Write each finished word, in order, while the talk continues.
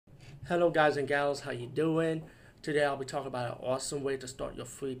Hello, guys and gals. How you doing? Today I'll be talking about an awesome way to start your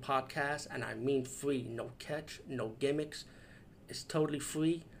free podcast, and I mean free. No catch, no gimmicks. It's totally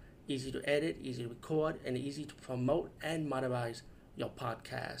free, easy to edit, easy to record, and easy to promote and monetize your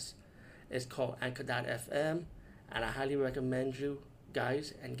podcast. It's called Anchor.fm, and I highly recommend you,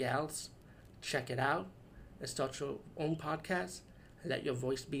 guys and gals, check it out and start your own podcast and let your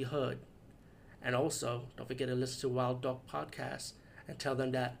voice be heard. And also, don't forget to listen to Wild Dog Podcast and tell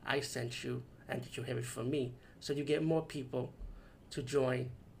them that I sent you and that you hear it from me. So you get more people to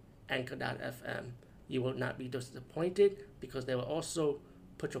join Anchor.fm. You will not be disappointed because they will also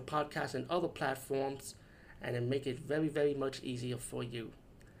put your podcast in other platforms and then make it very, very much easier for you.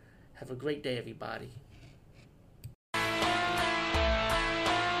 Have a great day, everybody.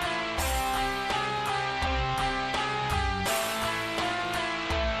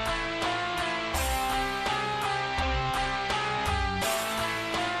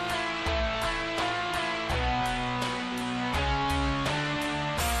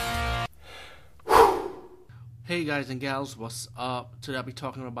 Hey guys and gals, what's up? Today I'll be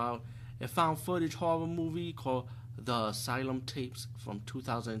talking about a found footage horror movie called The Asylum Tapes from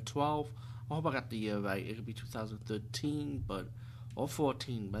 2012. I hope I got the year right. It could be 2013, or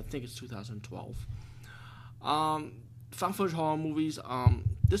 14, but I think it's 2012. Found footage horror movies.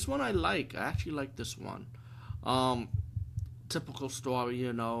 This one I like. I actually like this one. Typical story,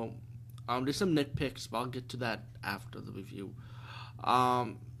 you know. There's some nitpicks, but I'll get to that after the review.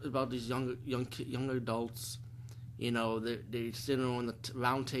 About these young adults. You know, they're sitting on the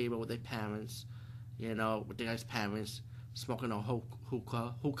round table with their parents, you know, with their guys' parents, smoking a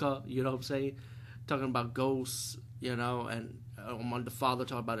hookah, you know what I'm saying? Talking about ghosts, you know, and the father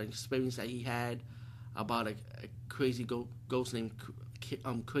talking about an experience that he had about a crazy ghost named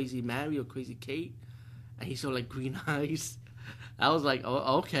Crazy Mary or Crazy Kate, and he saw like green eyes. I was like,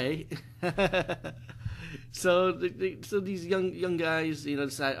 oh, okay. So these young guys, you know,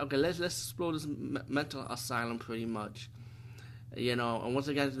 decide, okay, let's explore this mental asylum pretty much, you know. And once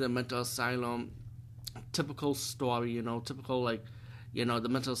they get to the mental asylum, typical story, you know, typical like, you know, the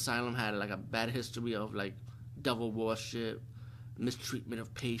mental asylum had like a bad history of like devil worship, mistreatment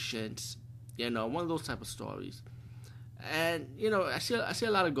of patients, you know, one of those type of stories. And you know, I see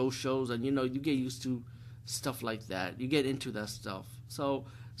a lot of ghost shows, and you know, you get used to stuff like that. You get into that stuff.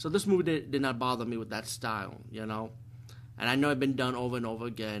 So this movie did not bother me with that style, you know. And I know it's been done over and over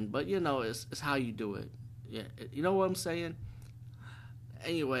again, but you know, it's how you do it. Yeah, you know what I'm saying?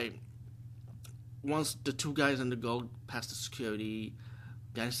 Anyway, once the two guys and the girl pass the security,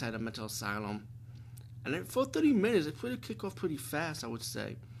 get inside the mental asylum, and then for 30 minutes, it pretty kick off pretty fast, I would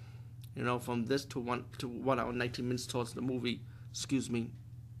say. You know, from this to 1 hour and 19 minutes towards the movie. Excuse me.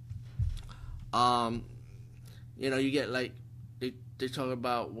 You know, you get like they talk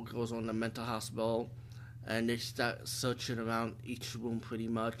about what goes on in the mental hospital, and they start searching around each room pretty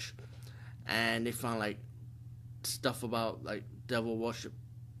much, and they found like stuff about like devil worship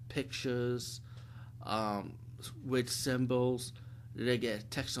pictures, weird symbols. They get a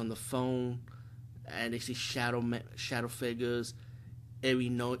text on the phone, and they see shadow figures, eerie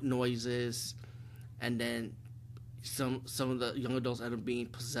noises, and then some of the young adults end up being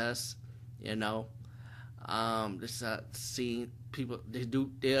possessed. You know, they start seeing people.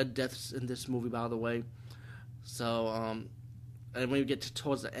 There are deaths in this movie, by the way. So, and when you get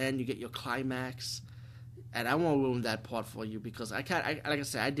towards the end, you get your climax, and I won't ruin that part for you because like I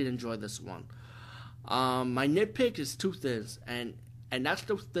said, I did enjoy this one. My nitpick is two things, and that's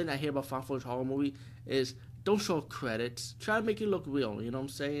the thing I hear about found footage horror movie is don't show credits. Try to make it look real. You know what I'm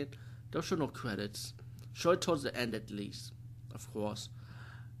saying? Don't show no credits. Show it towards the end at least, of course.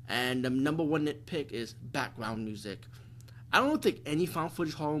 And the number one nitpick is background music. I don't think any found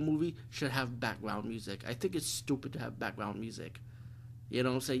footage horror movie should have background music. I think it's stupid to have background music. You know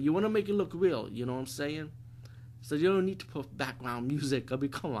what I'm saying? You want to make it look real. You know what I'm saying? So you don't need to put background music. I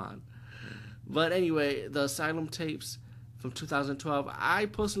mean, come on. But anyway, the Asylum Tapes from 2012, I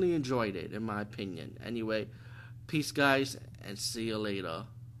personally enjoyed it, in my opinion. Anyway, peace, guys, and see you later.